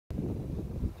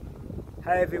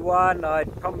Hey everyone, I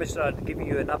promised I'd give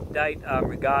you an update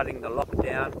regarding the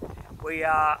lockdown. We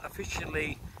are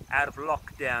officially out of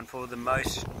lockdown for the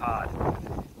most part.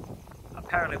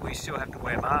 Apparently we still have to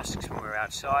wear masks when we're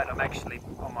outside. I'm actually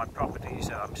on my property,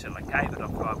 so I'm still okay, but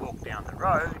if I walk down the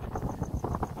road,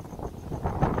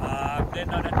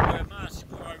 then I'd have to wear a mask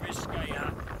or I risk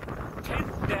a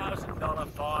 $10,000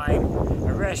 fine,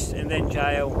 arrest and then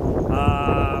jail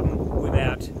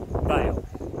without bail.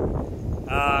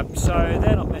 So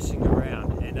they're not messing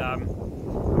around, and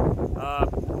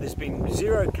there's been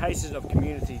 0 cases of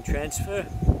community transfer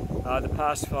the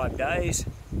past 5 days,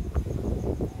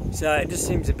 so it just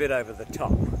seems a bit over the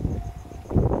top.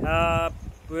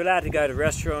 We're allowed to go to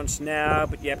restaurants now,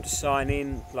 but you have to sign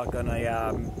in like on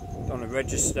a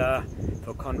register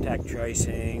for contact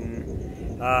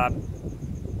tracing.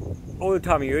 All the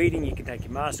time you're eating, you can take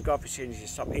your mask off. As soon as you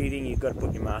stop eating, you've got to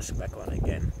put your mask back on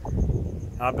again.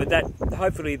 But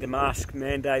hopefully the mask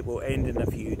mandate will end in a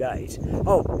few days.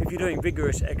 Oh, if you're doing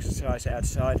vigorous exercise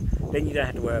outside, then you don't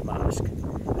have to wear a mask.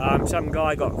 Some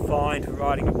guy got fined for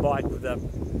riding a bike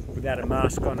without a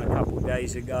mask on a couple of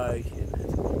days ago.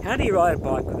 How do you ride a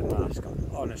bike with a mask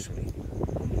on, honestly?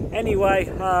 Anyway,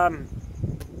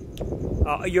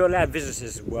 you're allowed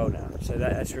visitors as well now, so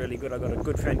that's really good. I've got a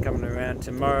good friend coming around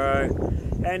tomorrow,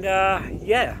 and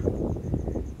yeah,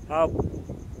 I'll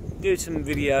do some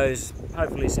videos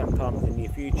hopefully sometime in the near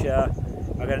future.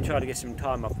 I'm going to try to get some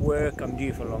time off work. I'm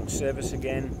due for long service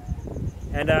again,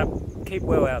 and keep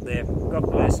well out there. God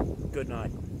bless. Good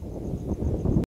night.